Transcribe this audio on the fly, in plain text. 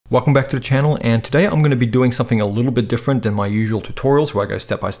Welcome back to the channel, and today I'm going to be doing something a little bit different than my usual tutorials where I go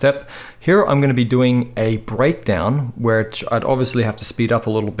step by step. Here I'm going to be doing a breakdown where I'd obviously have to speed up a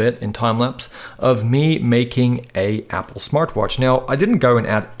little bit in time lapse of me making a Apple smartwatch. Now I didn't go and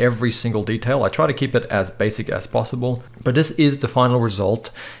add every single detail, I try to keep it as basic as possible, but this is the final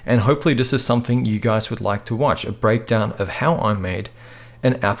result and hopefully this is something you guys would like to watch, a breakdown of how I made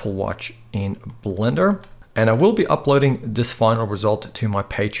an Apple Watch in Blender. And I will be uploading this final result to my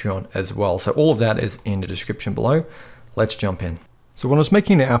Patreon as well. So all of that is in the description below. Let's jump in. So when I was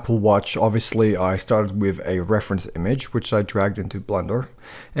making the Apple Watch, obviously I started with a reference image, which I dragged into Blender.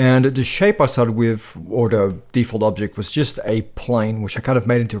 And the shape I started with, or the default object, was just a plane, which I kind of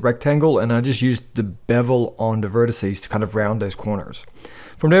made into a rectangle. And I just used the bevel on the vertices to kind of round those corners.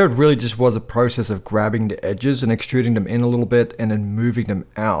 From there, it really just was a process of grabbing the edges and extruding them in a little bit and then moving them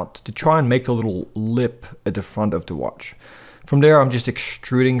out to try and make a little lip at the front of the watch. From there, I'm just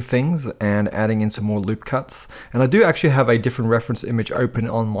extruding things and adding in some more loop cuts. And I do actually have a different reference image open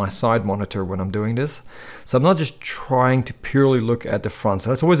on my side monitor when I'm doing this. So I'm not just trying to purely look at the front.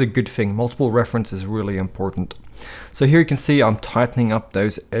 So that's always a good thing. Multiple reference is really important. So here you can see I'm tightening up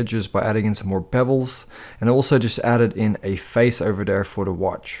those edges by adding in some more bevels, and I also just added in a face over there for the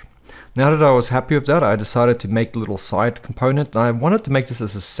watch. Now that I was happy with that, I decided to make the little side component, and I wanted to make this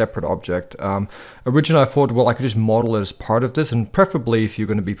as a separate object. Originally I thought, well, I could just model it as part of this, and preferably if you're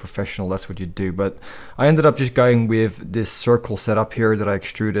going to be professional, that's what you do. But I ended up just going with this circle setup here that I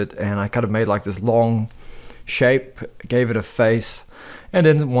extruded, and I kind of made like this long shape, gave it a face. And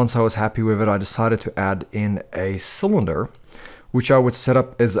then once I was happy with it, I decided to add in a cylinder, which I would set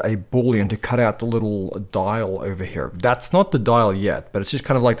up as a boolean to cut out the little dial over here. That's not the dial yet, but it's just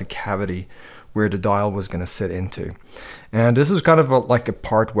kind of like the cavity where the dial was going to sit into. And this was kind of like a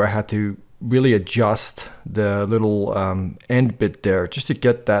part where I had to really adjust the little end bit there just to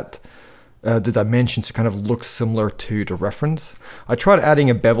get that the dimensions to kind of look similar to the reference. I tried adding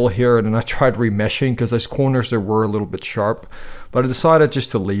a bevel here and then I tried remeshing because those corners there were a little bit sharp, but I decided just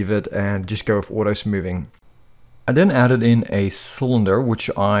to leave it and just go with auto smoothing. I then added in a cylinder,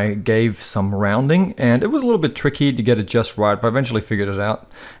 which I gave some rounding, and it was a little bit tricky to get it just right, but I eventually figured it out.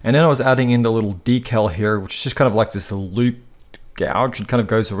 And then I was adding in the little decal here, which is just kind of like this loop gouge. It kind of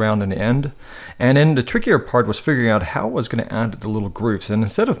goes around in the end. And then the trickier part was figuring out how I was going to add the little grooves. And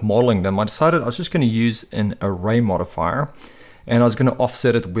instead of modeling them, I decided I was just going to use an array modifier, and I was going to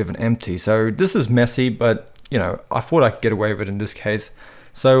offset it with an empty. So this is messy, but you know, I thought I could get away with it in this case.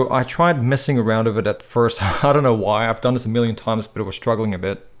 So I tried messing around with it at first. I don't know why. I've done this a million times, but it was struggling a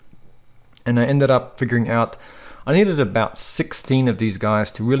bit. And I ended up figuring out I needed about 16 of these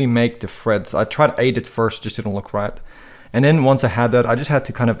guys to really make the threads. I tried 8 at first, just didn't look right. And then once I had that, I just had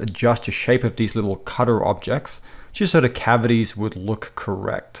to kind of adjust the shape of these little cutter objects just so the cavities would look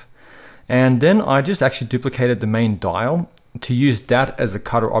correct. And then I just actually duplicated the main dial to use that as a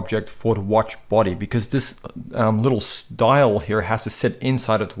cutter object for the watch body, because this little dial here has to sit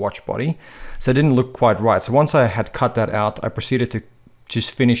inside of the watch body. So it didn't look quite right. So once I had cut that out, I proceeded to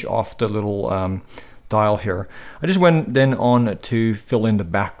just finish off the little dial here. I just went then on to fill in the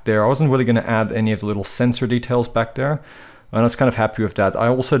back there. I wasn't really going to add any of the little sensor details back there, and I was kind of happy with that. I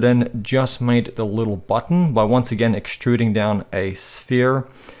also then just made the little button by once again extruding down a sphere,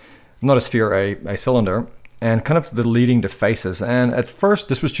 not a sphere, a cylinder, and kind of deleting the faces. And at first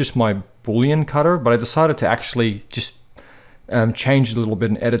this was just my boolean cutter, but I decided to actually just change it a little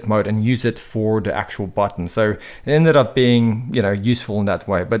bit in edit mode and use it for the actual button. So it ended up being, you know, useful in that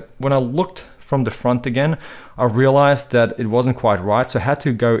way. But when I looked from the front again, I realized that it wasn't quite right. So I had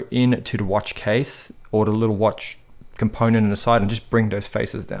to go into the watch case or the little watch component on the side and just bring those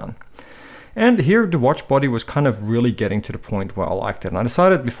faces down. And here the watch body was kind of really getting to the point where I liked it. And I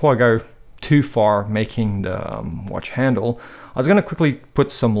decided before I go too far making the watch handle, I was going to quickly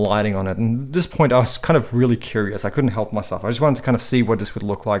put some lighting on it. And at this point I was kind of really curious. I couldn't help myself. I just wanted to kind of see what this would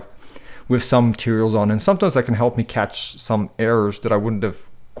look like with some materials on, and sometimes that can help me catch some errors that I wouldn't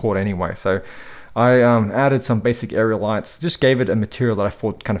have caught anyway. So I added some basic area lights, just gave it a material that I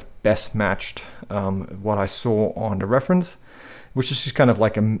thought kind of best matched what I saw on the reference, which is just kind of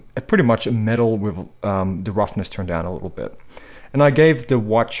like a pretty much a metal with the roughness turned down a little bit. And I gave the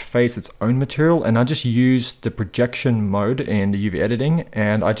watch face its own material, and I just used the projection mode in the UV editing,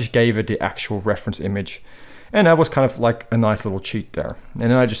 and I just gave it the actual reference image. And that was kind of like a nice little cheat there.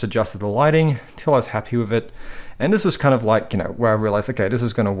 And then I just adjusted the lighting until I was happy with it. And this was kind of like, you know, where I realized, okay, this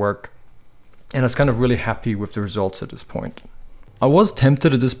is going to work. And I was kind of really happy with the results at this point. I was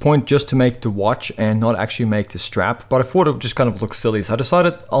tempted at this point just to make the watch and not actually make the strap, but I thought it would just kind of look silly. So I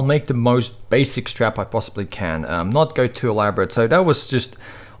decided I'll make the most basic strap I possibly can, not go too elaborate. So that was just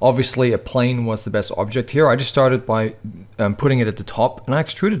Obviously a plane was the best object here. I just started by putting it at the top, and I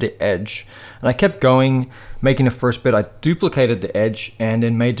extruded the edge, and I kept going, making the first bit. I duplicated the edge and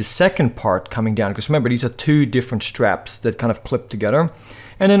then made the second part coming down, because remember, these are two different straps that kind of clip together.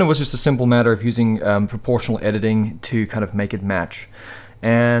 And then it was just a simple matter of using proportional editing to kind of make it match.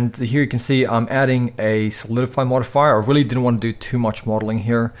 And here you can see I'm adding a solidify modifier. I really didn't want to do too much modeling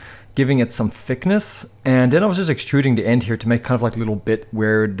here, giving it some thickness. And then I was just extruding the end here to make kind of like a little bit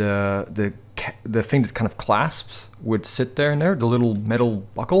where the thing that kind of clasps would sit there and there, the little metal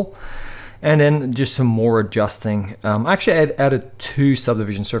buckle. And then just some more adjusting. Actually, I added two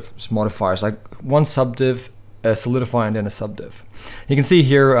subdivision surface modifiers, like one subdiv, a solidify, and then a subdiv. You can see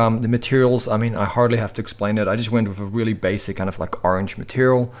here the materials. I mean, I hardly have to explain it. I just went with a really basic kind of like orange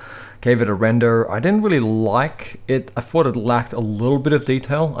material, gave it a render. I didn't really like it. I thought it lacked a little bit of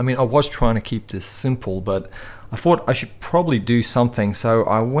detail. I mean, I was trying to keep this simple, but I thought I should probably do something. So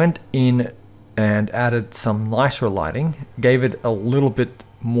I went in and added some nicer lighting, gave it a little bit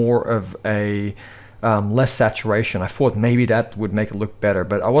more of a less saturation. I thought maybe that would make it look better,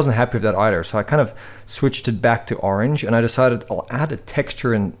 but I wasn't happy with that either. So I kind of switched it back to orange, and I decided I'll add a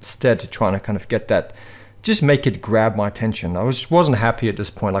texture instead to try and kind of get that, just make it grab my attention. I just wasn't happy at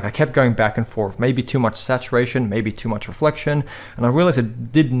this point. Like, I kept going back and forth, maybe too much saturation, maybe too much reflection, and I realized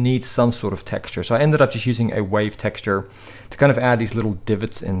it did need some sort of texture. So I ended up just using a wave texture to kind of add these little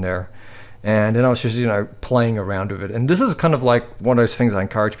divots in there. And then I was just, you know, playing around with it. And this is kind of like one of those things I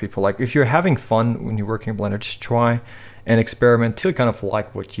encourage people. Like, if you're having fun when you're working in Blender, just try and experiment till you kind of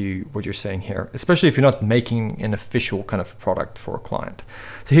like what you're seeing here, especially if you're not making an official kind of product for a client.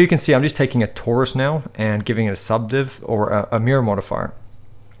 So here you can see I'm just taking a torus now and giving it a subdiv or a mirror modifier.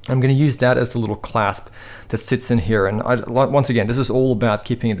 I'm going to use that as the little clasp that sits in here. And once again, this is all about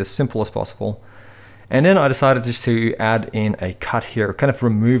keeping it as simple as possible. And then I decided just to add in a cut here, kind of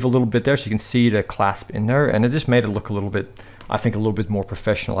remove a little bit there so you can see the clasp in there, and it just made it look a little bit, I think, a little bit more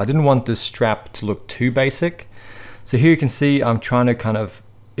professional. I didn't want this strap to look too basic. So here you can see I'm trying to kind of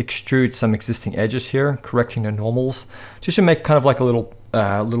extrude some existing edges here, correcting the normals, just to make kind of like a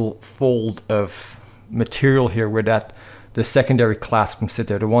little fold of material here where the secondary clasp can sit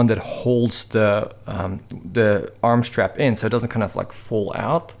there, the one that holds the arm strap in, so it doesn't kind of like fall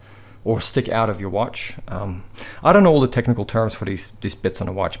out or stick out of your watch. I don't know all the technical terms for these bits on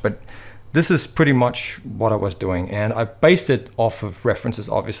a watch, but this is pretty much what I was doing. And I based it off of references,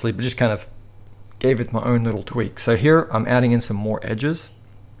 obviously, but just kind of gave it my own little tweak. So here I'm adding in some more edges.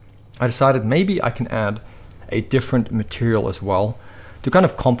 I decided maybe I can add a different material as well to kind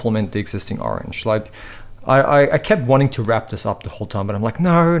of complement the existing orange. Like, I kept wanting to wrap this up the whole time, but I'm like,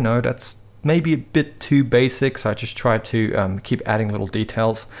 no, that's maybe a bit too basic. So I just tried to keep adding little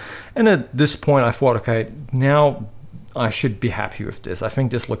details. And at this point I thought, okay, now I should be happy with this. I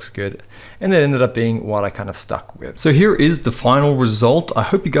think this looks good. And it ended up being what I kind of stuck with. So here is the final result. I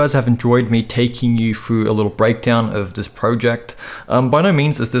hope you guys have enjoyed me taking you through a little breakdown of this project. By no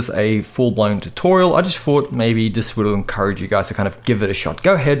means is this a full-blown tutorial. I just thought maybe this would encourage you guys to kind of give it a shot.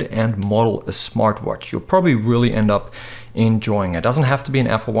 Go ahead and model a smartwatch. You'll probably really end up enjoying it. It doesn't have to be an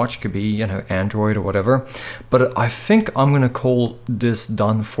Apple Watch, it could be, you know, Android or whatever. But I think I'm gonna call this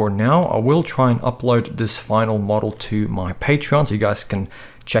done for now. I will try and upload this final model to my Patreon so you guys can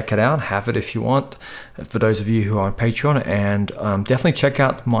check it out, have it if you want, for those of you who are on Patreon. And definitely check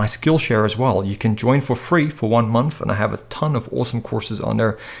out my Skillshare as well. You can join for free for 1 month, and I have a ton of awesome courses on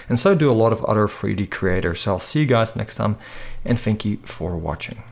there, and so do a lot of other 3D creators. So I'll see you guys next time, and thank you for watching.